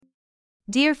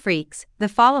Dear freaks, the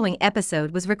following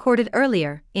episode was recorded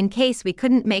earlier, in case we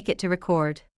couldn't make it to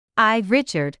record. I,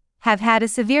 Richard, have had a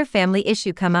severe family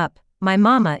issue come up. My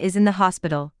mama is in the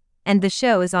hospital, and the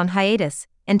show is on hiatus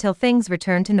until things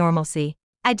return to normalcy.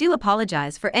 I do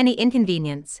apologize for any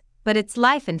inconvenience, but it's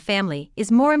life and family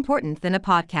is more important than a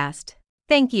podcast.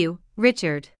 Thank you,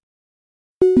 Richard.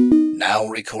 Now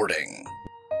recording.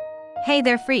 Hey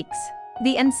there, freaks.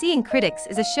 The Unseeing Critics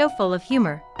is a show full of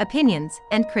humor, opinions,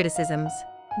 and criticisms.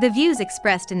 The views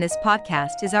expressed in this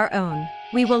podcast is our own.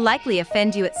 We will likely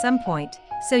offend you at some point,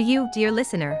 so you, dear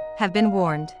listener, have been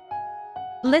warned.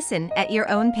 Listen at your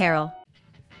own peril.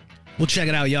 Well, check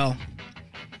it out, y'all.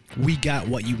 We got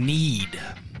what you need.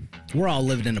 We're all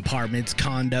living in apartments,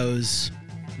 condos,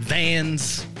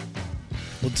 vans.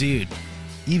 Well, dude,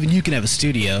 even you can have a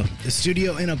studio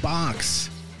in a box.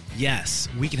 Yes,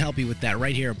 we can help you with that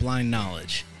right here at Blind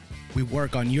Knowledge. We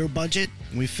work on your budget,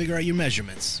 and we figure out your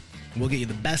measurements. We'll get you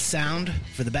the best sound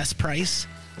for the best price.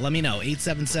 Let me know,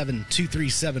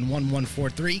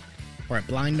 877-237-1143 or at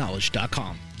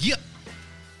blindknowledge.com. Yep.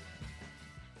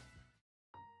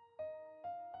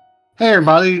 Hey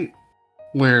everybody,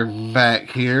 we're back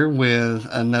here with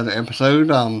another episode.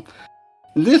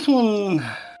 This one,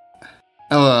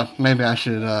 maybe I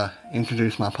should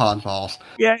introduce my pod boss.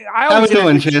 Yeah, I How we always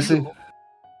doing, introduce Jesse? you.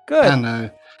 Good. I know.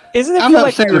 Isn't it I'm feel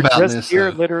like upset we were about just this,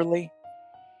 here, though. literally?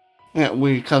 Yeah,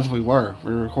 because we're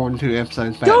recording 2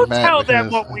 episodes back Don't to back. tell them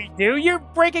because- what we do. You're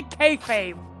breaking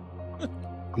kayfabe.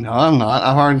 No, I'm not.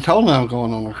 I've already told them I'm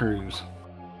going on a cruise.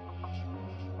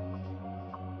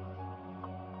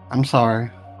 I'm sorry.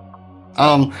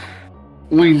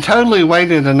 We totally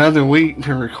waited another week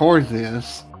to record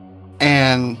this,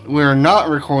 and we're not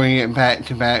recording it back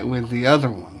to back with the other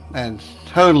one. That's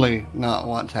totally not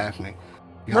what's happening.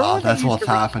 Remember God, when they that's used what's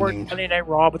to record happening. Monday Night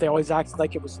Raw, but they always acted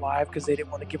like it was live because they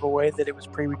didn't want to give away that it was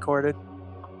pre-recorded.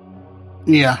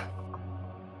 Yeah.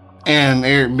 And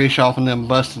Eric Bischoff and them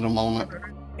busted them on it.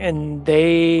 And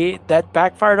that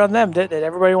backfired on them, didn't it?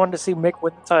 Everybody wanted to see Mick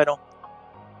win the title.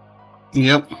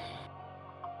 Yep.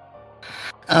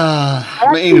 I But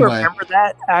actually anyway. remember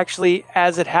that actually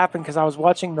as it happened because I was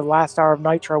watching the last hour of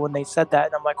Nitro when they said that,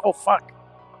 and I'm like, oh fuck.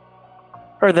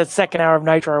 Or the second hour of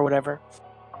Nitro or whatever.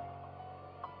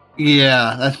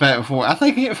 Yeah, that's back before. I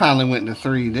think it finally went to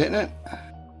 3, didn't it?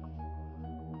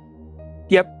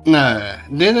 Yep. No.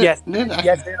 Did it? Yes. Did it?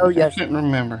 Yes. Oh, yes. I couldn't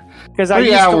remember. Because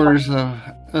 3 hours of...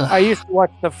 I used to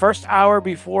watch the first hour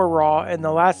before Raw, and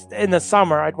in the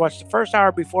summer I'd watch the first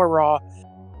hour before Raw,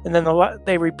 and then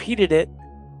they repeated it.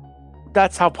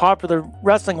 That's how popular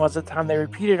wrestling was at the time. They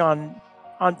repeated on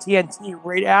TNT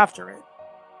right after it.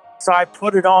 So I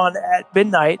put it on at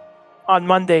midnight on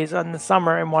Mondays in the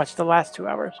summer and watched the last 2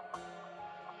 hours.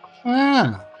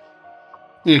 Ah.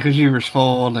 Yeah, because you were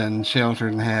spoiled and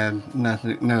sheltered and had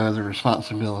no other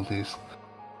responsibilities.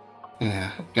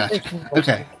 Yeah, gotcha.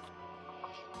 Okay.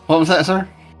 What was that, sir?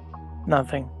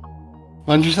 Nothing.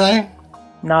 What did you say?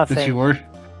 Nothing. That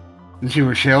you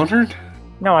were sheltered?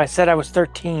 No, I said I was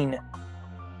 13.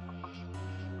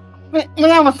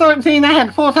 When I was 13, I had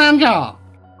a full-time job.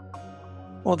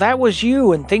 Well, that was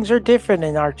you, and things are different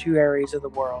in our 2 areas of the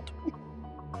world.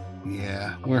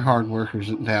 Yeah, we're hard workers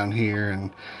down here, and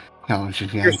college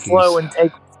is You're Yankees. slow and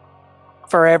take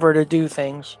forever to do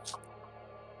things.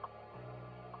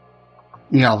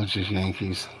 Y'all are just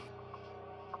Yankees.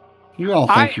 You all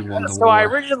think you won the So war. I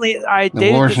originally the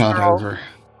dated war's this not girl. over.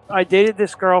 I dated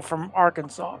this girl from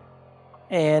Arkansas,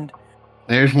 and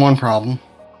There's one problem.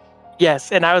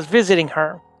 yes, and I was visiting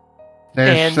her.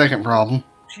 There's And- the second problem.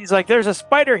 She's like, "There's a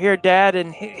spider here, Dad,"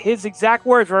 and his exact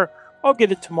words were, "I'll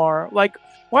get it tomorrow." Like,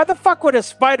 why the fuck would a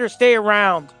spider stay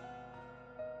around?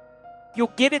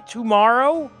 You'll get it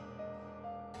tomorrow.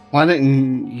 Why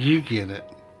didn't you get it?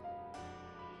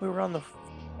 We were on the.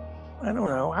 I don't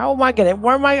know. How am I gonna?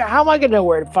 How am I gonna know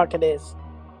where the fuck it is?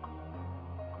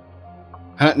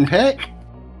 Hunt and peck?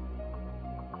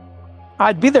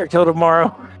 I'd be there till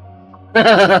tomorrow.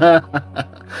 Did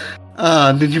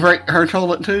you break her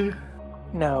toilet too?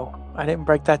 No, I didn't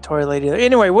break that toilet either.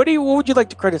 Anyway, what would you like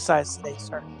to criticize today,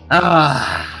 sir?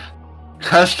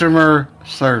 Customer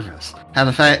service. How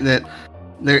the fact that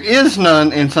there is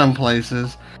none in some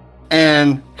places,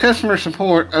 and customer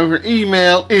support over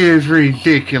email is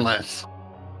ridiculous.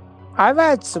 I've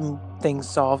had some things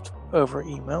solved over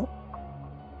email.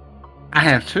 I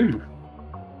have 2.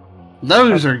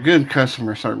 Those are good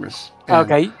customer service. And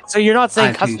Okay, so you're not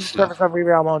saying IT customer stuff. service over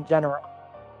email in general.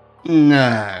 No,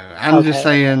 I'm just Okay.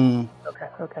 saying,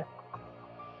 Okay.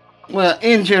 well,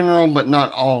 in general, but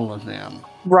not all of them.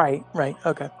 Right,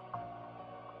 okay.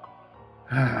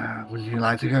 Would you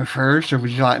like to go first, or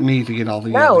would you like me to get all the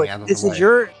No, yelling out of the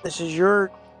way? this is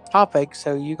your topic,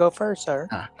 so you go first, sir.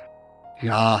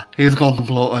 Yeah, he's going to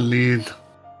blow a lead.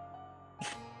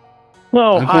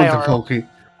 Oh,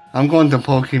 I'm going to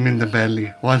poke him in the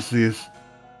belly. What's this?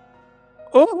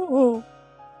 Oh.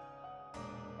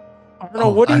 I don't know.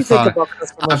 What do you think about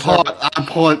customer service? I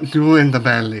point you in the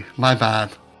belly. My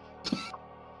bad.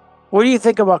 What do you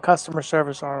think about customer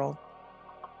service, Arnold?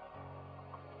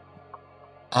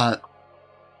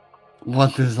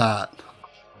 What is that?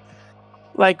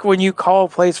 Like when you call a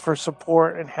place for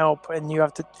support and help, and you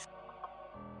have to.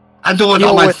 I do it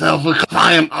all myself because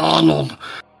I am Arnold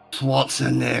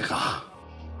Schwarzenegger.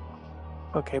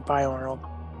 Okay, bye, Arnold.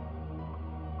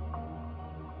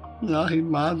 No, he's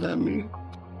mad at me.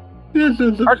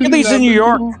 Hercules in New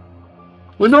York.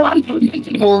 We don't have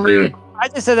to for me. I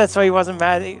just said that so he wasn't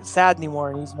sad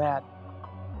anymore, and he's mad.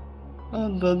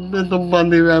 And then the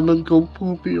bunny rabbit go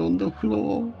poopy on the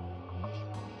floor.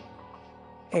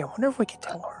 Hey, I wonder if we could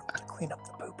tell her to clean up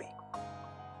the poopy.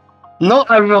 No,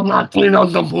 I will not clean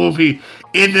up the poopy.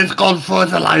 It is called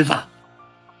fertilizer.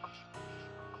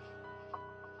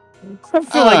 I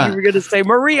feel like you were going to say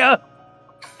Maria.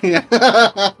 Yeah.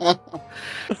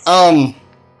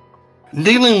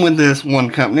 Dealing with this one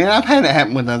company, and I've had it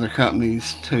happen with other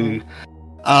companies too.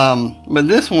 But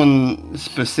this one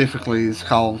specifically is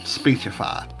called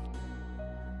Speechify.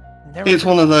 It's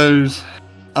one of those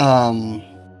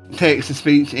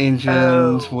text-to-speech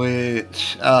engines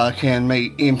which can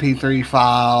make MP3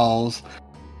 files.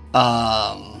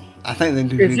 I think they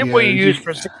do. Is it what you use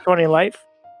for 620 Life?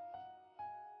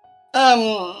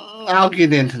 I'll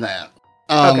get into that.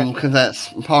 Because that's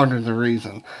part of the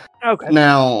reason. Okay.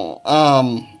 Now,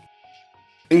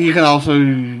 you can also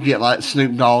get like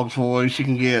Snoop Dogg's voice. You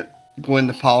can get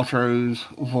Gwyneth Paltrow's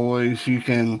voice. You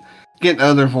can get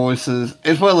other voices,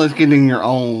 as well as getting your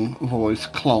own voice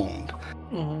cloned.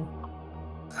 Mm-hmm.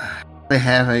 They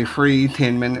have a free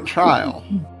 10-minute trial.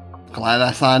 Glad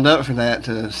I signed up for that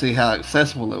to see how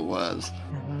accessible it was.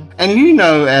 Mm-hmm. And you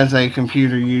know, as a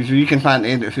computer user, you can find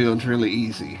edit fields really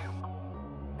easy.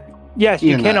 Yes,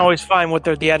 you can't always find what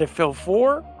they're the edit field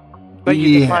for, but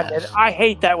you can find it. I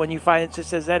hate that when you find it just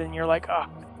says that and you're like, oh,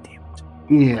 damn it.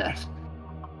 Yes.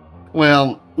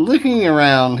 Well, looking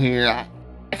around here,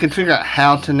 I could figure out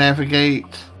how to navigate,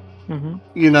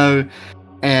 but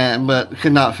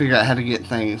could not figure out how to get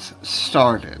things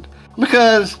started.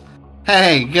 Because,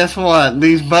 hey, guess what?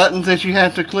 These buttons that you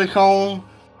have to click on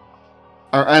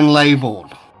are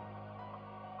unlabeled.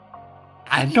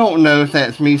 I don't know if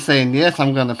that's me saying, yes,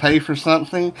 I'm going to pay for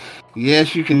something.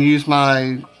 Yes, you can use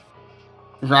my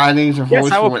writings or voice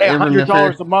for whatever.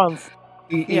 $100 a month.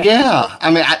 Yeah.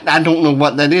 I mean, I don't know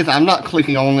what that is. I'm not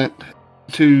clicking on it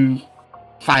to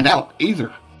find out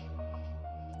either.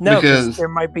 No, because there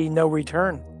might be no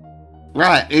return.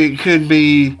 Right. It could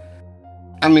be,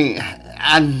 I mean,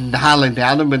 I highly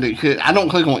doubt it, but it could. I don't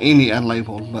click on any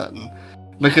unlabeled button.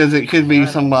 Because it could be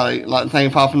somebody, like,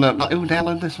 thing popping up, like, oh,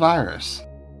 download this virus.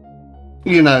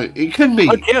 You know, it could be.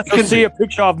 I can't see a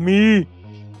picture of me.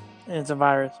 And it's a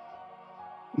virus.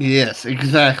 Yes,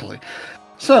 exactly.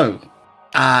 So,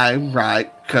 I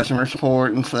write customer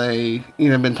support and say,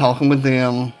 been talking with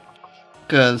them.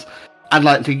 Because I'd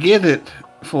like to get it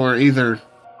for either,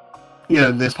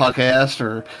 this podcast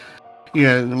or,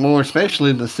 more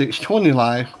especially the 620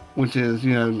 Life, which is,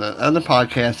 the other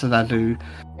podcast that I do.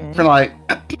 For like,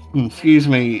 excuse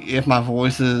me if my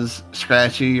voice is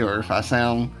scratchy or if I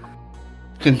sound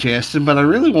congested, but I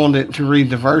really want it to read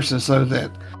the verses so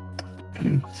that,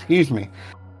 excuse me,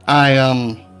 I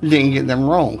didn't get them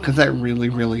wrong, because that really,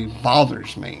 really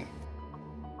bothers me.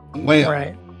 Well,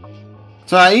 right.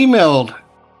 So I emailed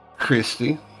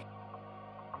Christy.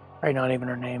 Right, not even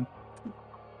her name.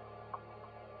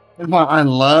 While I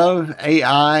love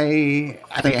AI,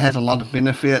 I think it has a lot of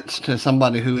benefits to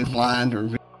somebody who is blind or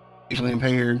visually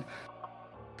impaired.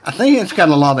 I think it's got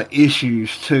a lot of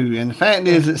issues too, and the fact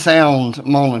is it sounds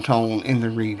monotone in the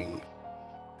reading.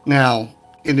 Now,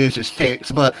 it is just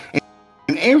text, but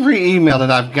in every email that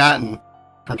I've gotten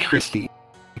from Christy,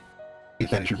 if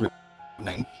that is your real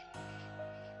name,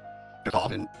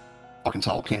 involved in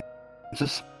Arkansas,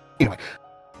 Kansas, anyway,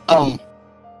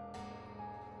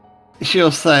 she'll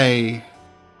say,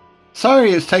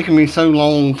 sorry it's taken me so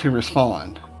long to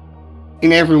respond.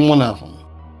 In every one of them.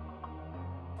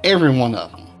 Every one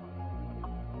of them.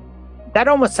 That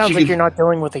almost sounds like you're not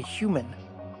dealing with a human.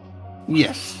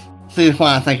 Yes. See, that's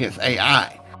why I think it's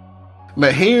AI.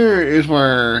 But here is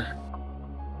where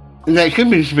that could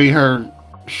just be her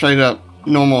straight up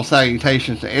normal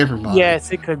salutations to everybody.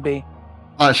 Yes, it could be.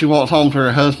 Like she walks home to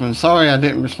her husband, sorry I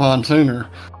didn't respond sooner.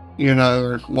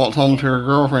 or walks home to her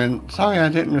girlfriend. Sorry, I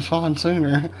didn't respond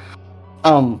sooner.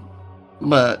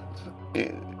 But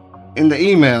in the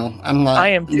email, I'm like, I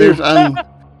am too. there's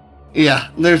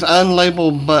there's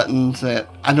unlabeled buttons that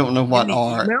I don't know what In the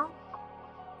are. email?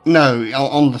 No,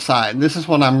 on the side. This is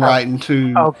what I'm writing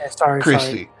to Okay, sorry.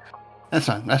 Christy. That's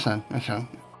fine.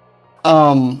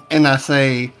 And I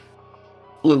say,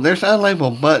 look, there's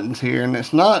unlabeled buttons here, and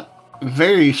it's not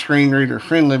very screen reader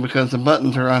friendly because the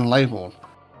buttons are unlabeled.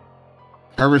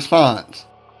 Her response: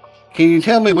 can you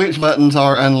tell me which buttons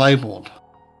are unlabeled?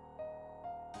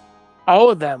 All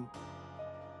of them.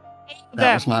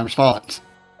 That was my response.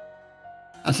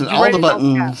 I said, Did you all write the it down?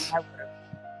 buttons.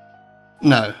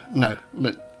 Yeah, No,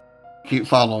 but keep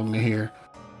following me here.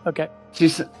 okay.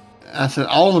 I said,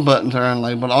 all the buttons are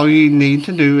unlabeled. All you need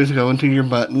to do is go into your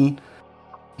button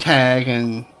tag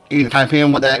and either type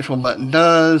in what the actual button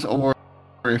does, or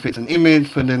if it's an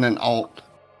image, put in an alt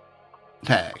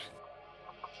tag.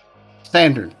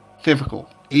 Standard, typical,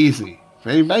 easy,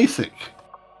 very basic.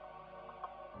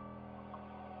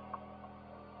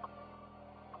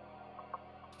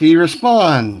 He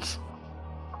responds,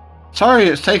 sorry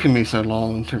it's taken me so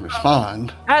long to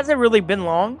respond. Has it really been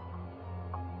long?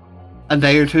 A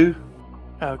day or two.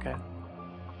 Okay.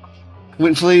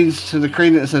 Which leads to the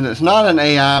credence that it's not an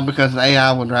AI because the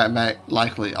AI would write back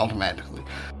likely automatically.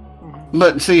 Mhm.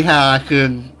 But see how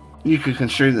you could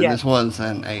construe that Yeah. this was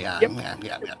an AI. Yep.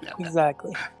 Yeah.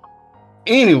 Exactly.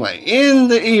 Anyway, in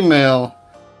the email,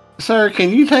 sir, can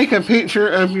you take a picture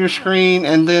of your screen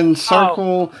and then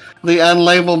circle the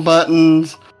unlabeled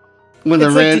buttons with It's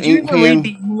a like, red did you ink even read pen?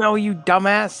 the email, you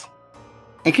dumbass?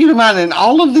 And keep in mind, in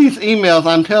all of these emails,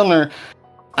 I'm telling her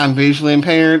I'm visually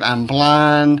impaired, I'm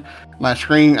blind,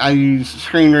 I use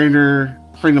screen reader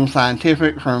Freedom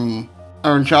Scientific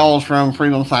or JAWS from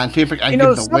Freedom Scientific. I You get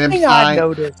know, the something I website.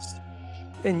 noticed,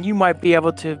 and you might be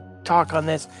able to talk on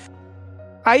this.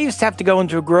 I used to have to go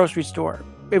into a grocery store.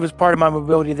 It was part of my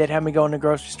mobility. They'd have me go in a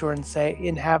grocery store and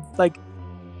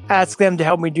ask them to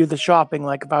help me do the shopping,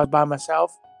 like if I was by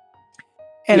myself.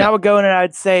 And Yeah. I would go in and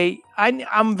I'd say,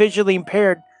 I'm visually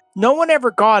impaired. No one ever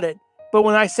got it. But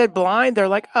when I said blind, they're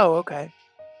like, oh, okay.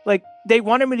 Like, they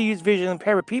wanted me to use visually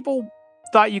impaired, but people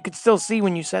thought you could still see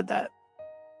when you said that.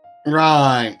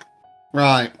 Right.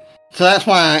 So that's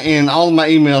why in all of my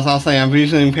emails I'll say I'm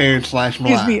visually impaired / blind.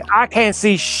 Excuse me, I can't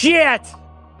see shit.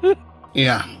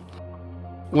 Yeah.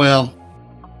 Well,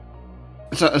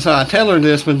 so I tell her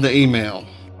this with the email.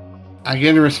 I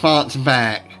get a response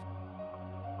back.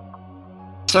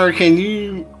 Sir, can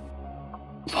you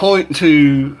point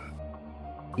to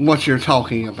what you're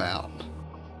talking about?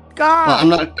 God.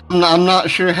 Well, I'm not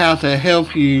sure how to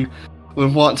help you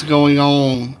with what's going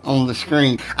on the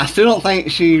screen. I still don't think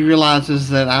she realizes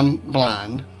that I'm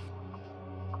blind.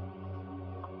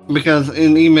 Because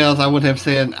in emails I would have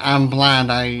said I'm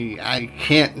blind. I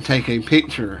can't take a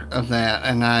picture of that,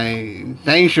 and I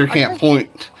dang sure can't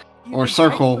point You or can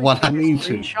circle technically what I take a need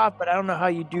to. screenshot, but I don't know how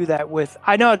you do that with.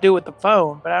 I know how to do it with the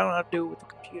phone, but I don't know how to do it with the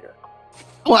computer.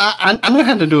 Well, I know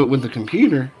how to do it with the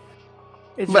computer,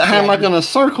 It's but just- how am yeah, I going to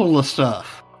circle the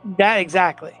stuff? That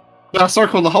exactly. Do I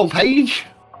circle the whole page?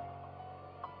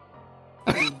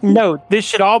 No, this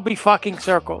should all be fucking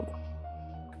circled.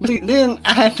 See, then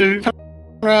I have to turn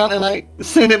around and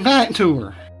send it back to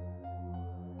her.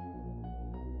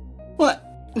 What?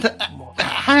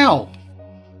 How?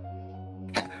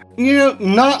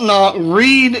 Knock.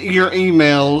 Read your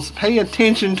emails. Pay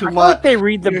attention to I feel what. like they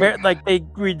read you're- they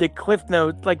read the cliff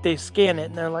notes, like they scan it,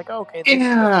 and they're like, okay. this-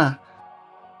 Yeah.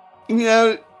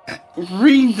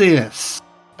 Read this.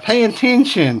 Pay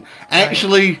attention.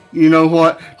 Actually, you know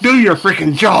what? Do your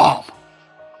freaking job.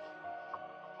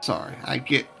 Sorry, I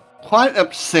get quite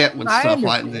upset with I stuff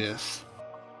like understand. this.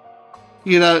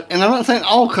 And I'm not saying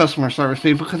all customer service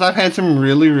people, because I've had some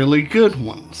really, really good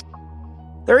ones.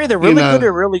 They're either really know- good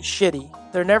or really shitty.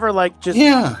 They're never like just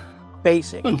Yeah.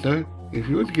 basic. If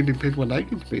you would get paid what I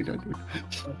get paid, I do.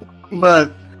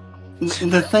 But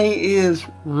the thing is,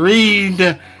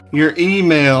 read your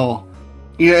email.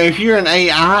 If you're an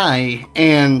AI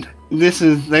and this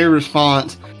is their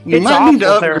response, you It's might need to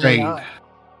awful they're upgrade. AI.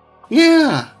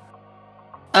 Yeah.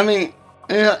 I mean,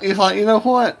 it's like, you know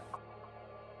what?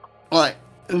 Like,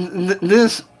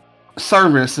 this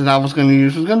service that I was going to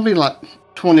use was going to be like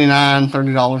 $29,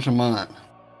 $30 a month.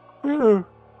 Mm.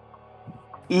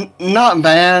 Not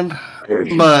bad,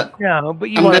 but No, but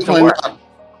you I'm want it to definitely work. not.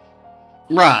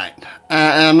 Right.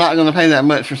 And I'm not going to pay that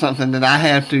much for something that I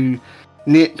have to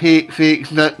nitpick, fix,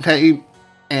 duct tape,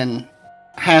 and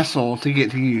hassle to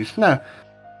get to use. No.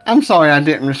 I'm sorry I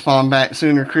didn't respond back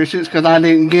sooner, Chris. It's because I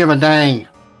didn't give a dang.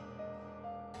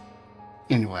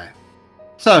 Anyway.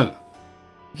 So,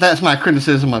 that's my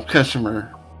criticism of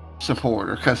customer support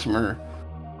or customer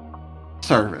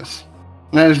service.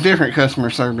 Now, there's different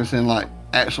customer service in like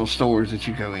actual stores that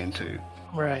you go into.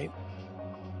 Right.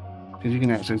 Because you can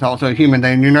actually talk to a human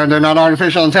being. You know, they're not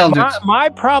artificial intelligence. My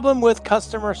problem with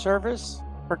customer service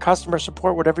or customer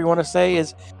support, whatever you want to say,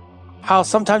 is how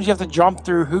sometimes you have to jump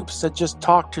through hoops to just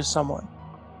talk to someone.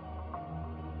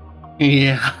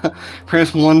 Yeah.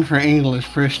 Press 1 for English,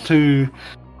 press 2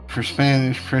 for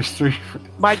Spanish, press 3 for...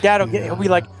 My dad he'll be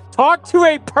like, talk to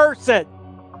a person.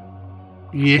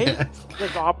 Yes.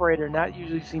 This operator, and that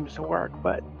usually seems to work,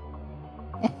 but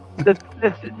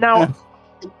now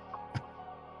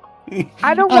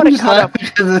I don't want to cut up.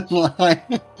 Because it's like,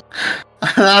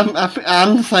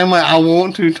 I'm the same way. I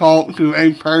want to talk to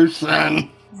a person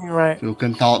Right. who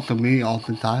can talk to me all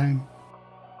the time.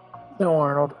 No,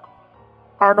 Arnold.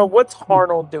 Arnold, what's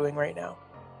Arnold doing right now?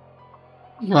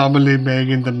 Probably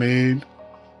begging the maid.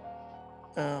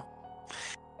 Oh.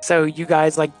 So you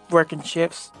guys like working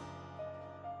shifts?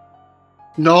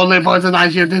 The only person I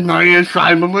should is Maria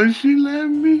Schreiber, but she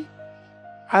left me.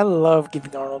 I love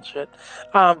giving Arnold shit.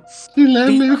 She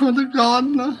left me for the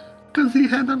gardener because he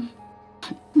had a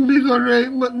bigger rate,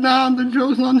 but now the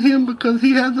joke's on him because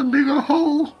he has a bigger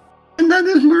hole. And that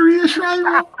is Maria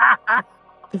Schreiber.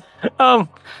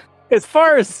 As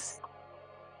far as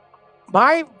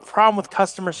my problem with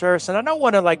customer service, and I don't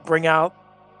want to like bring out,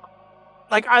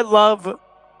 like I love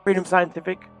Freedom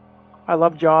Scientific, I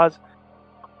love Jaws,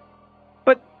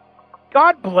 but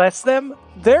God bless them,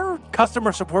 their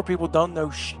customer support people don't know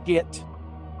shit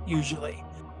usually.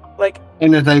 Like,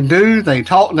 And if they do, they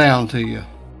talk down to you.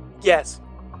 yes,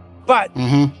 but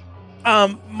Mm-hmm.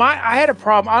 I had a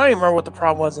problem. I don't even remember what the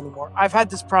problem was anymore. I've had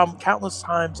this problem countless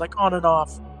times, like on and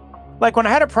off. Like when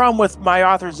I had a problem with my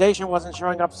authorization wasn't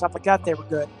showing up, stuff like that, they were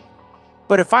good.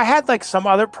 But if I had like some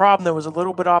other problem that was a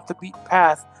little bit off the beaten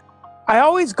path, I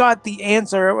always got the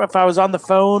answer if I was on the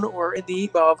phone or in the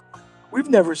email of, we've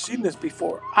never seen this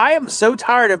before. I am so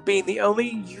tired of being the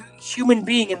only human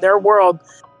being in their world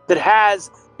that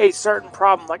has a certain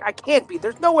problem. Like I can't be.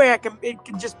 There's no way it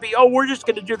can just be, oh, we're just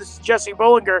going to do this to Jesse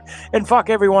Bollinger and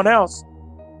fuck everyone else.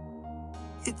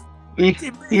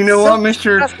 You know what,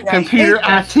 Mr. Computer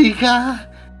IT guy?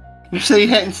 You say you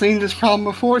hadn't seen this problem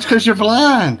before? It's because you're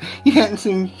blind. You hadn't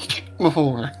seen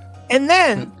before. And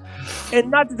then,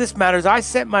 and not that this matters, I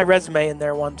sent my resume in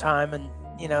there one time and,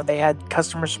 you know, they had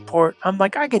customer support. I'm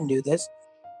like, I can do this.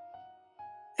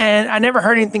 And I never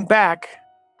heard anything back.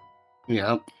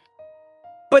 Yep.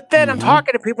 But then I'm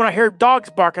talking to people and I hear dogs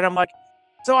barking. I'm like,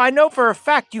 so I know for a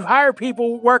fact you hire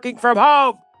people working from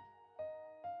home.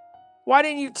 Why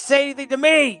didn't you say anything to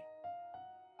me?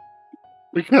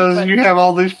 Because you have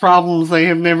all these problems they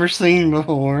have never seen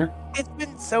before. It's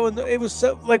been so, it was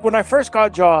so, like when I first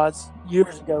got Jaws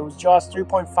years ago, it was Jaws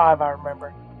 3.5, I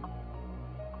remember.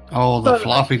 Oh, the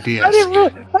floppy disk. I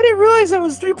didn't realize that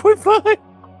was 3.5.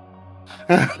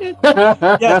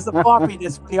 Yes, the floppy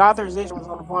disk. The authorization was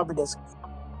on the floppy disk.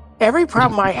 Every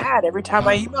problem I had, every time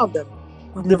I emailed them,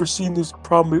 we've never seen this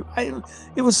problem.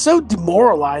 It was so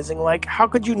demoralizing. Like, how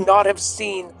could you not have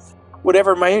seen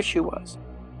whatever my issue was?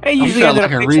 I You usually felt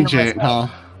ended like up a fixing it reject, myself.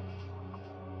 huh?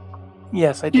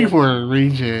 Yes, I You did. were a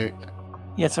reject.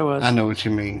 Yes, I was. I know what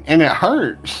you mean. And it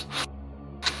hurts.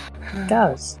 It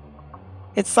does.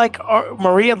 It's like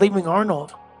Maria leaving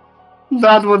Arnold.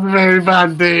 That was a very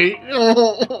bad day.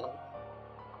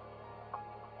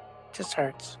 Just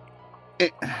hurts.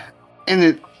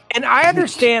 And And I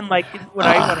understand, like when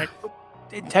I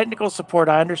in technical support,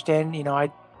 I understand. You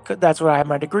know, that's what I had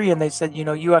my degree in. They said, you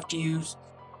know, you have to use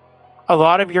a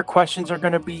lot of your questions are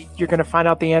going to be you're going to find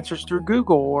out the answers through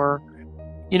Google or,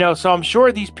 you know. So I'm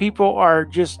sure these people are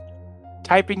just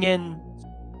typing in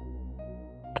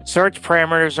search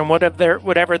parameters and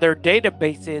whatever their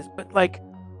database is, but like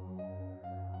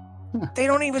they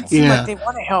don't even seem like they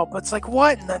want to help. It's like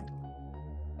what?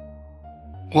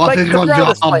 what like is the your Braille job?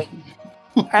 display.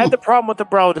 I had the problem with the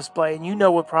Braille display, and you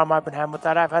know what problem I've been having with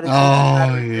that. I've had it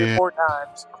change 3 or 4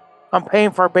 times. I'm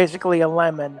paying for basically a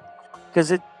lemon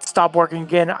because it stopped working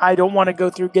again. I don't want to go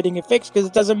through getting it fixed because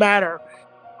it doesn't matter.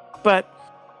 But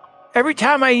every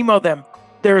time I email them,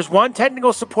 there's one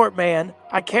technical support man.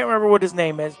 I can't remember what his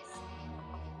name is.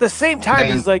 The same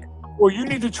time, he's like, well, you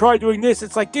need to try doing this.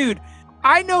 It's like, dude,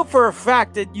 I know for a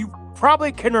fact that you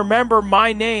probably can remember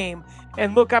my name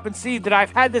and look up and see that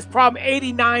I've had this problem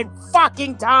 89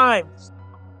 fucking times.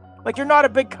 Like, you're not a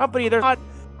big company. There's not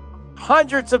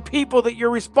hundreds of people that you're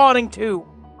responding to.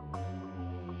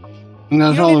 And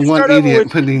there's You don't need only to one start over idiot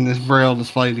with- putting this Braille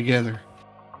display together.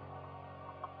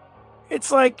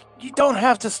 It's like, you don't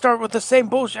have to start with the same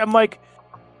bullshit. I'm like,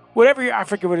 I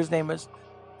forget what his name is,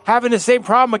 having the same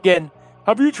problem again.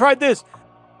 Have you tried this?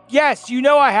 Yes, you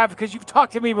know I have because you've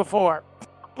talked to me before.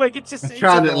 Like, it's just... I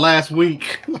tried it last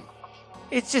week.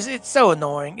 It's so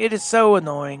annoying. It is so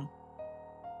annoying.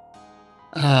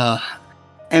 And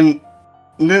then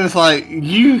it's like,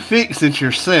 you fix it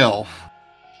yourself.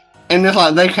 And it's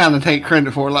like, they kind of take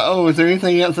credit for it. Like, oh, is there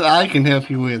anything else that I can help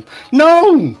you with?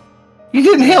 No! You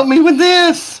didn't help me with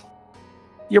this!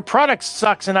 Your product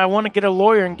sucks and I want to get a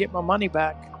lawyer and get my money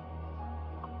back.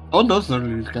 Oh, those are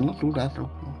cannot do that.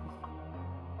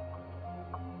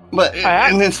 But,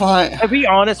 and it's like... I'll be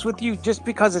honest with you, just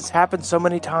because it's happened so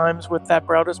many times with that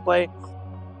Braille display,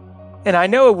 and I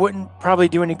know it wouldn't probably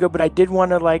do any good, but I did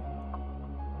want to, like,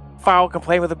 file a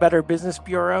complaint with the Better Business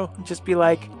Bureau and just be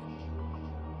like,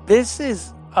 this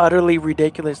is utterly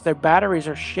ridiculous. Their batteries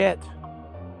are shit.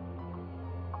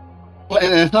 Well,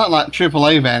 and it's not like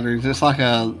AAA batteries. It's like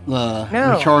the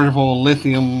rechargeable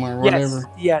lithium or whatever.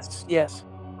 Yes.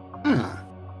 Huh.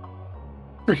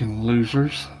 Freaking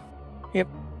losers. Yep.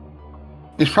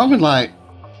 It's probably like,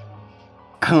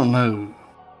 I don't know,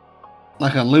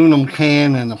 like an aluminum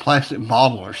can and a plastic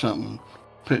bottle or something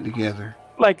put together.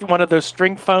 Like one of those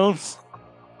string phones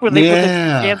when they put the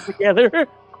cans together.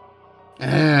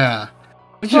 Yeah.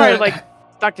 Sorry, like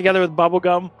stuck together with bubble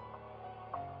gum.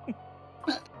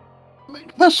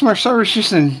 Customer service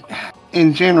just in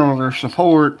general, their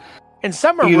support. And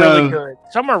some are really good.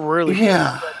 Some are really good.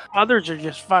 But others are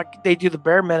just they do the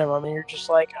bare minimum and you're just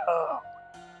like, oh.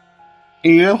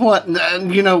 And you know what?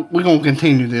 We're going to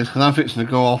continue this because I'm fixing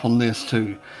to go off on this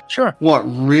too. Sure. What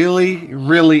really,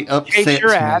 really upsets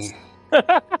me.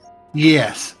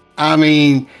 Yes. I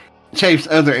mean, chafes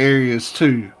other areas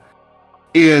too.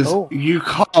 Is you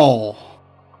call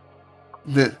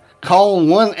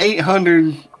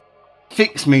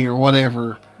 1-800-FIX-ME or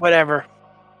whatever. Whatever.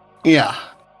 Yeah.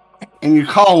 And you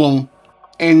call them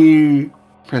and you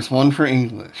press 1 for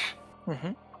English.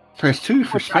 Mm-hmm. Press 2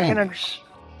 for Spanish.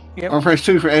 Yep. Or press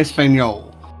 2 for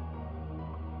Espanol.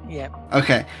 Yep.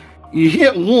 Okay. You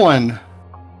hit 1,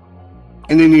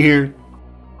 and then you hear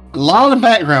a lot of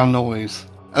background noise.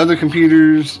 Other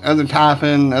computers, other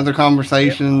typing, other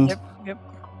conversations. Yep.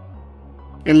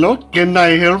 Hello, can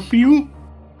I help you?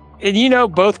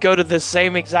 And both go to the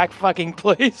same exact fucking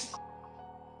place.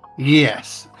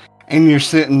 Yes. And you're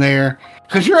sitting there,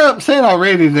 because you're upset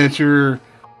already that your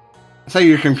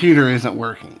computer isn't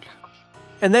working.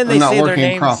 And then they say their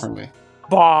name's properly.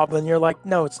 Bob, and you're like,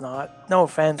 no, it's not. No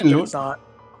offense, but it's not.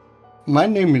 My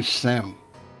name is Sam.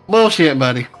 Bullshit,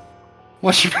 buddy.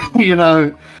 What's your, and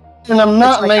I'm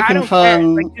not making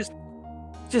fun. Like,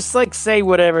 just like say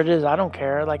whatever it is. I don't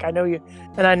care. Like, I know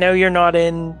you're not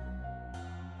in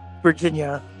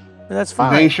Virginia, and that's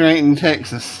fine. Dang sure ain't in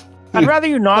Texas. I'd rather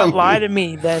you not lie to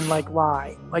me than like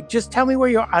lie. Like, just tell me where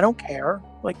you are. I don't care.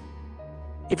 Like,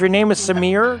 if your name is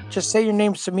Samir, just say your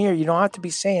name's Samir. You don't have to be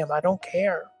Sam. I don't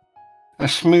care. A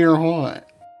smear what?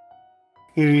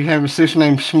 You have a sister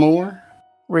named S'more?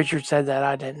 Richard said that.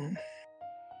 I didn't.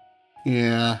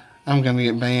 Yeah, I'm going to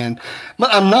get banned.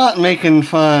 But I'm not making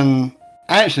fun.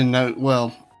 I actually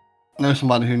know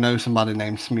somebody who knows somebody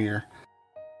named Smear.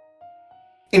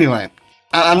 Anyway,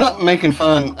 I'm not making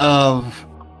fun of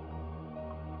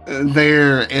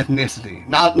their ethnicity.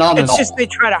 Not at all. It's just they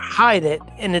try to hide it,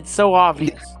 and it's so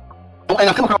obvious. And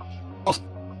I've come across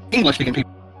English-speaking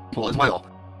people as well.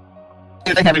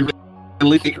 If they have a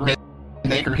really thick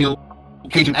redneck or hill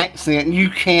Cajun accent, you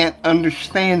can't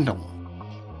understand them.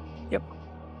 Yep.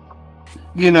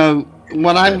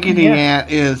 What I'm getting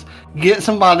at is get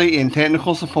somebody in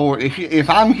technical support. If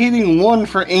I'm hitting 1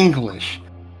 for English,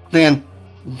 then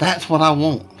that's what I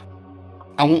want.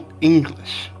 I want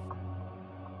English.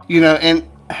 And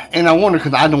I wonder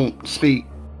because I don't speak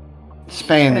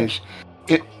Spanish.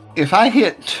 If I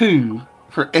hit 2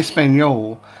 for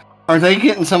Espanol, are they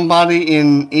getting somebody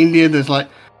in India that's like,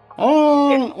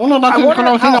 I wonder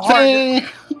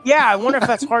if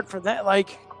that's hard for that.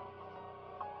 Like,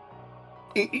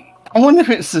 I wonder if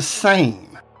it's the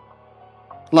same.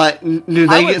 Like, do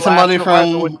they get somebody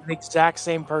from the exact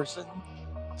same person?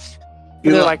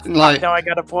 They're like, now I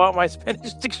gotta pull out my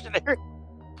Spanish dictionary.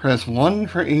 Press 1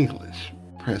 for English.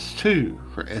 Press 2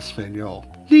 for Espanol.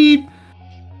 Beep.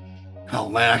 Oh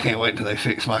man, I can't wait till they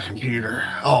fix my computer.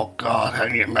 Oh god,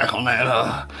 I'm getting back on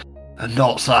that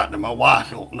adult site that my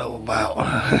wife don't know about.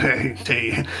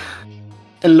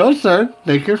 Hello sir,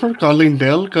 thank you for calling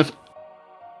Dell.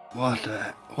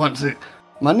 What's it?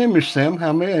 My name is Sam.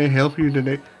 How may I help you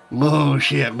today?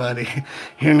 Bullshit, buddy.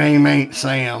 Your name ain't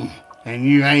Sam, and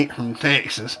you ain't from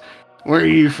Texas. Where are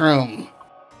you from?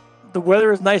 The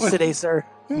weather is nice today, sir.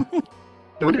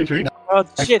 Oh,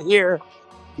 shit here.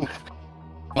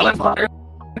 Well, that's fire.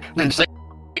 Then Satan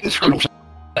screwed himself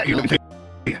out here, let me tell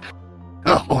you.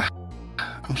 Oh, boy.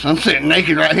 I'm sitting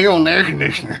naked right here on the air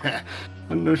conditioner.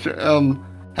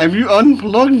 Have you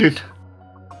unplugged it?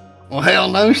 Well, hell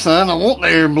no, son. I want the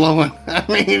air blowing. I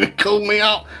mean, it cooled me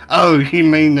off. Oh, you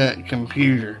mean that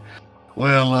computer?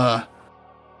 Well,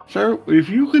 sir, if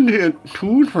you can hit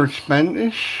 2 for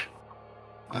Spanish.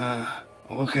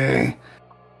 Okay.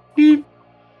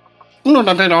 No,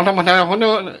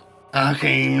 I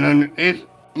can't even.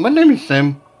 My name is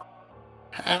Sam.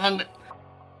 And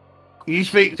you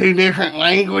speak 2 different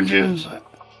languages?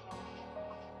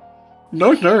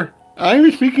 No, sir.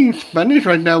 I'm speaking Spanish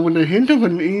right now with a hint of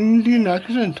an Indian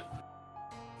accent.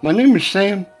 My name is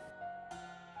Sam.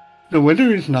 The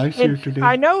weather is nice here today.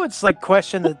 I know it's like a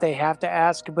question that they have to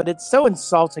ask, but it's so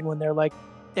insulting when they're like,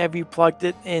 have you plugged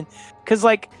it in? Because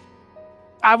like,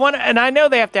 I want to, and I know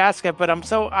they have to ask it, but I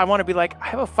want to be like, I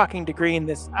have a fucking degree in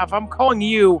this. If I'm calling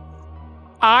you,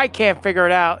 I can't figure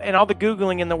it out, and all the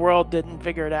Googling in the world didn't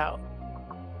figure it out.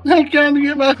 I gotta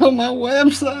get back on my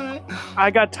website.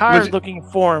 I got tired of looking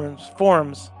at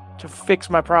forums to fix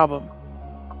my problem.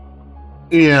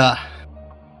 Yeah.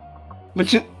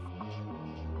 But you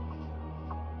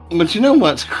know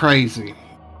what's crazy?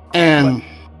 And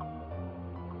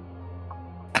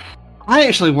I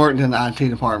actually worked in the IT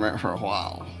department for a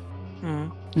while.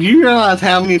 Mm-hmm. Do you realize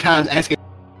how many times asking,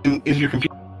 is your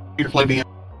computer plugged in?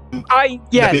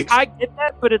 Yes, I get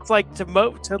that, but it's like to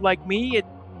like me, it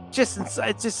just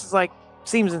is like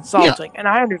seems insulting, and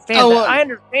I understand that. I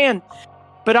understand,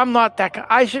 but I'm not that guy.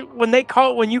 I should when I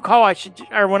call, I should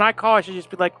just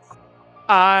be like,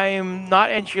 I'm not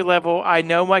entry level. I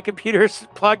know my computer's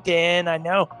plugged in. I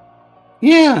know.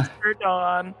 Yeah. It's turned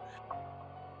on.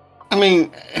 I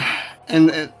mean,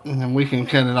 and we can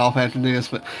cut it off after this,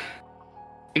 but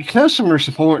customer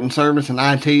support and service and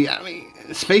IT. I mean,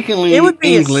 speaking it would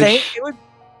be English.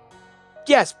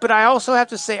 Yes, but I also have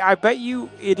to say, I bet you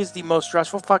it is the most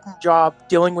stressful fucking job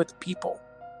dealing with people.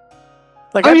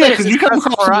 Like, oh, yeah, because you come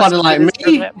across somebody like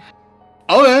me.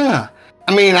 Oh, yeah.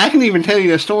 I mean, I can even tell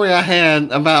you a story I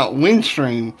had about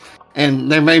Windstream,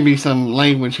 and there may be some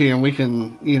language here, and we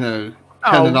can,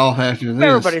 cut it off after this.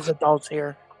 Everybody's adults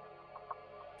here.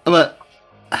 But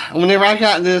whenever I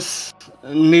got this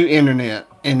new internet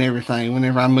and everything,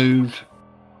 whenever I moved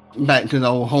back to the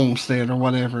old homestead or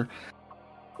whatever,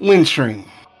 Windstream.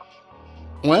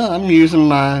 Well, I'm using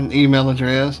my email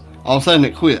address. All of a sudden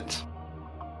it quits.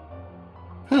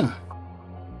 Huh.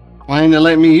 Why ain't it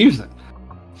letting me use it?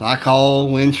 So I call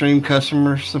Windstream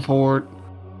customer support.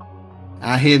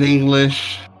 I hit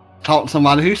English. Talk to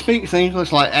somebody who speaks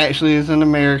English, like actually is an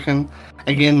American.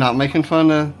 Again, not making fun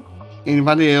of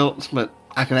anybody else, but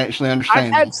I can actually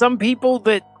understand. I've had some people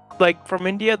that, like, from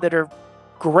India that are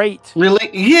great. Really?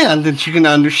 Yeah, that you can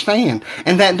understand.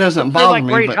 And that doesn't bother me.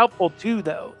 They're like great helpful too,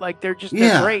 though. Like they're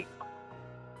great.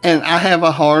 And I have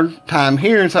a hard time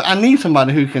hearing, so I need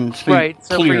somebody who can speak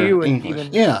clear for you English.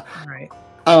 Even, yeah. Right.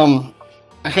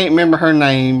 I can't remember her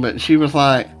name, but she was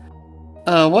like,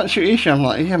 what's your issue? I'm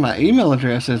like, yeah, my email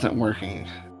address isn't working.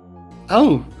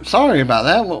 Oh, sorry about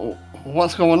that.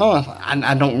 What's going on?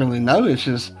 I don't really know. It's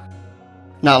just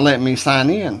not letting me sign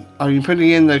in. Are you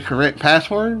putting in the correct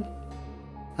password?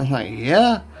 I was like,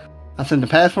 yeah. I said, the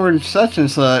password is such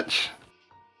and such.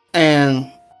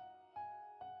 And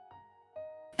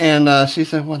she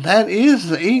said, well, that is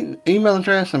the email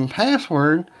address and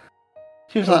password.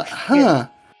 She was like, huh.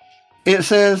 It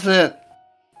says that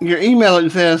your email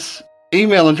address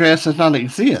does not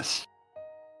exist.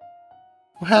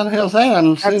 Well, how the hell's that?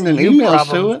 I'm sending emails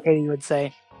to it. Katie would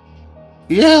say.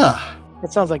 Yeah.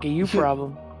 It sounds like a you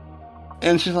problem.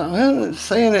 And she's like, well, it's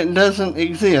saying it doesn't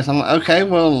exist. I'm like, okay,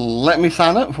 well, let me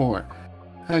sign up for it.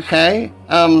 Okay.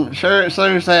 Sure, it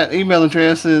shows that email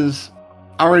address is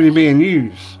already being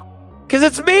used. Because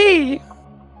it's me!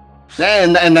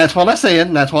 And that's what I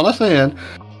said.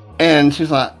 And she's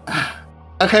like,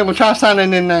 okay, well, try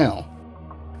signing in now.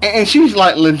 And she's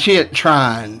like legit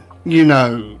trying,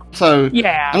 So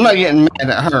yeah. I'm not getting mad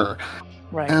at her.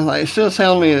 Right. And like, it's still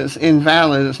telling me it's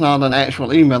invalid. It's not an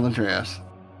actual email address.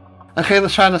 Okay,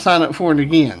 let's try to sign up for it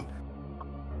again.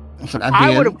 So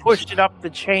I would have pushed it up the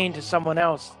chain to someone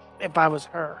else if I was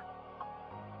her.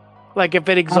 Like if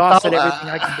it exhausted everything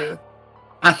I could do.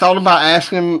 I thought about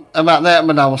asking about that,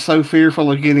 but I was so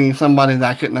fearful of getting somebody that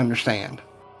I couldn't understand.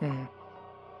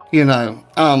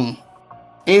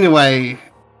 Anyway,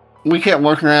 we kept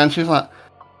working around. She's like,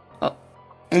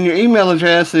 and your email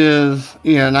address is,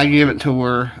 and I give it to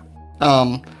her.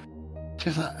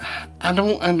 She's like, I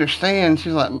don't understand.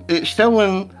 She's like, it's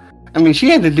showing. I mean, she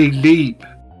had to dig deep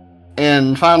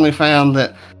and finally found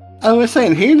that I was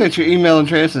saying here that your email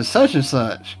address is such and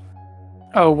such.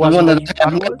 Oh, The wasn't one what that you I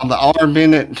thought have it was? now, the R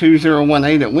Bennett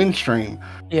 2018 at Windstream.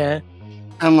 Yeah.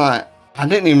 I'm like, I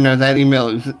didn't even know that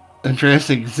email address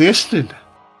existed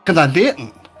because I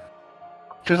didn't.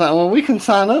 She was like, well, we can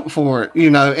sign up for it,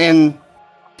 and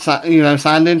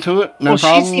signed into it. No Well,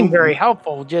 problem. she seemed very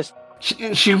helpful. Just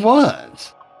She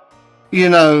was,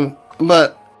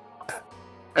 but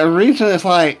a reason it's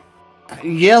like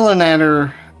yelling at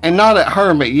her, and not at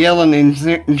her, but yelling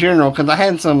in general, because I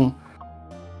had a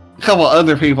couple of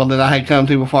other people that I had come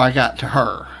to before I got to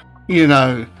her.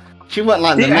 She wasn't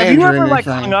like the manager. have you ever and like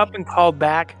everything. hung up and called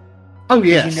back? Oh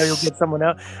yes, You know you'll get someone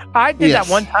else. I did Yes.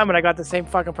 that one time, and I got the same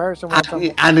fucking person. One time.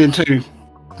 I did too.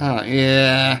 Oh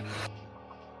yeah,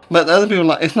 but the other people are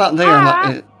like, it's not there.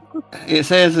 I'm like, it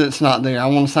says it's not there. I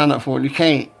want to sign up for it. You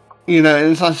can't. And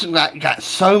it's like, I got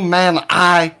so mad.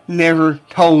 I never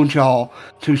told y'all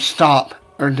to stop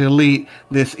or delete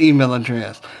this email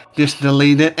address. Just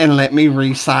delete it and let me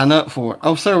re-sign up for it.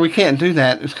 Oh, sir, we can't do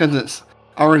that. It's because it's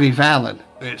already valid.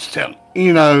 It's still,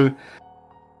 and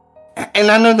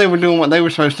I know they were doing what they were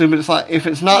supposed to, but it's like, if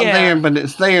it's not Yeah. there, but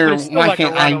it's there, But it's still why like a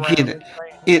can't I runaround get it? thing.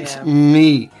 It's Yeah.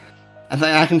 me. I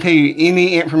think I can tell you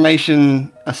any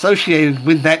information associated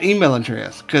with that email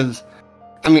address, because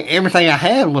everything I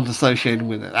had was associated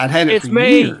with it. I'd had it It's for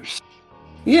me. years.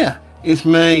 Yeah, it's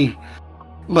me.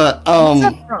 But What's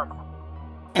that from?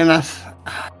 and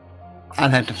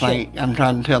I'd have to think. I'm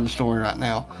trying to tell the story right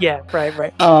now. Yeah, right.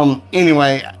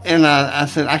 Anyway, and I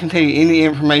said I can tell you any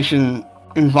information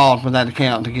involved with that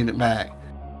account to get it back.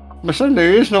 But so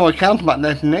there is no account about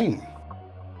that name.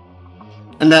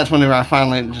 And that's whenever I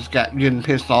finally just got good and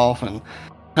pissed off and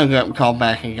hung up and called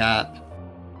back and got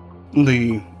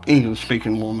the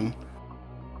English-speaking woman.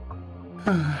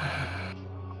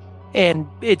 And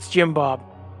it's Jim Bob.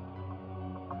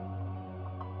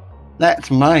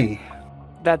 That's me.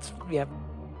 That's yeah.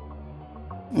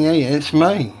 Yeah, it's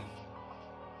me.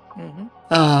 hmm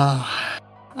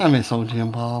I miss old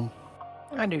Jim Bob.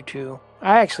 I do too.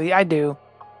 I do.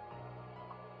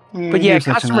 But He yeah, was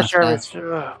such a customer nice guy. service.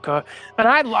 Oh god, and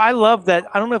I love that.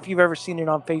 I don't know if you've ever seen it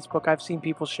on Facebook. I've seen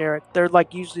people share it. They're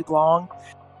like usually long,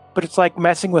 but it's like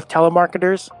messing with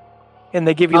telemarketers, and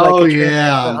they give you like Oh, a transcript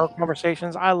yeah. of the whole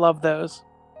conversations. I love those.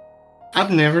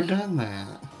 I've never done that.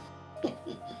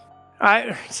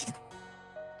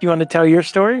 You want to tell your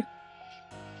story?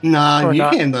 Nah, Or you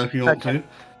not. can though if you want Okay. to.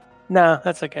 No,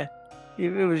 that's okay. It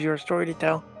was your story to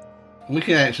tell. We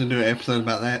could actually do an episode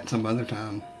about that some other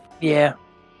time. Yeah.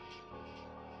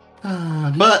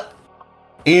 But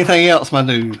anything else, my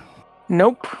dude?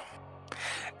 Nope.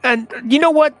 And you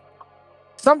know what?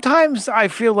 Sometimes I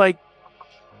feel like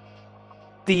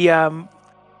the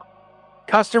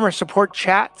customer support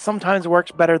chat sometimes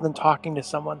works better than talking to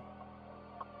someone.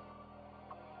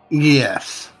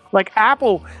 Yes. Like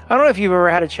Apple, I don't know if you've ever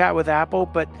had a chat with Apple,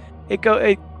 but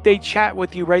they chat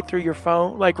with you right through your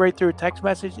phone, like right through a text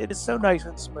message. It is so nice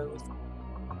and smooth.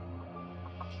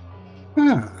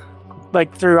 Huh.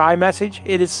 Like through iMessage,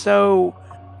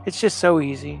 it's just so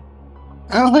easy.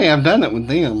 I don't think I've done it with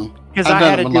them. Because I've I done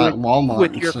had it to with do like it Walmart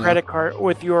with and your stuff. credit card,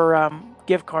 with your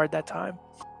gift card that time,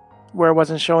 where it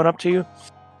wasn't showing up to you.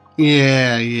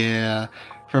 Yeah.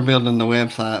 For building the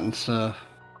website and stuff.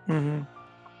 hmm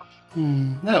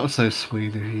That was so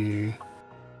sweet of you.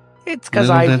 It's because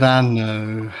Little did I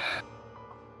know.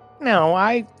 No,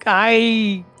 I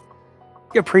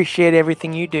appreciate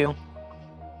everything you do.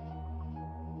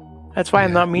 That's why I'm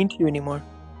Yeah. not mean to you anymore.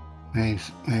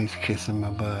 Nice kissing my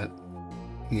butt.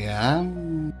 Yeah,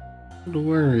 I'm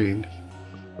worried.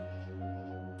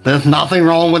 There's nothing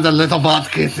wrong with the little butt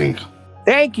kissing.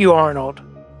 Thank you, Arnold.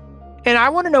 And I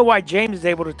want to know why James is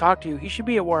able to talk to you. He should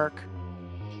be at work.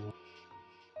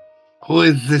 Who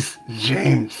is this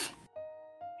James?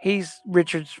 He's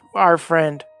Richard's our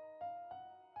friend.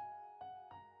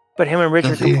 But him and Richard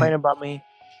Does he- complain about me.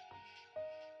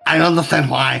 I understand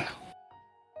why.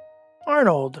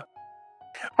 Arnold.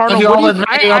 But Arnold, you what do always you-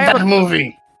 bring up that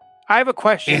movie. I have a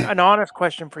question, Yeah. an honest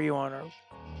question for you, Arnold.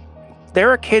 There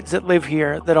are kids that live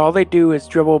here that all they do is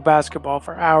dribble basketball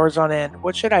for hours on end.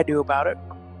 What should I do about it?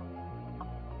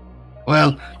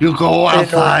 Well, you go I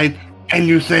didn't know- outside and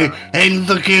you say, hey,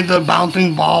 little kid, the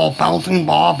bouncing ball.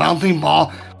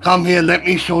 Come here, let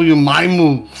me show you my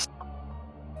moves.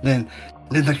 Then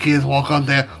little kids walk up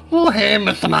there. Oh, hey,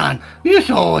 Mr. Man, you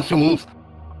show us your moves.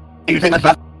 And you take that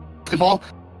basketball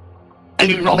and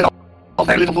you roll it off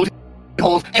their little booty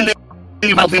holes and then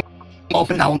you bounce it up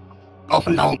and down, up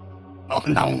and down, up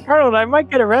and down. Arnold, I might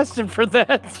get arrested for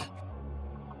that.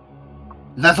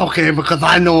 That's okay because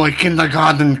I know a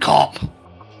kindergarten cop.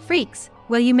 Freaks,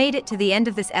 well, you made it to the end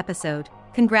of this episode.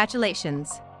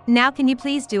 Congratulations. Now can you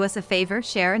please do us a favor,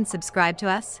 share and subscribe to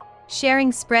us?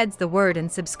 Sharing spreads the word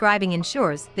and subscribing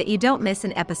ensures that you don't miss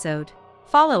an episode.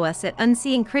 Follow us at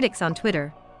Unseeing Critics on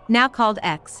Twitter, now called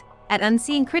X, at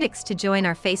Unseeing Critics to join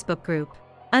our Facebook group.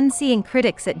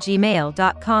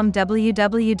 unseeingcritics@gmail.com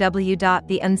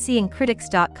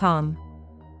www.theunseeingcritics.com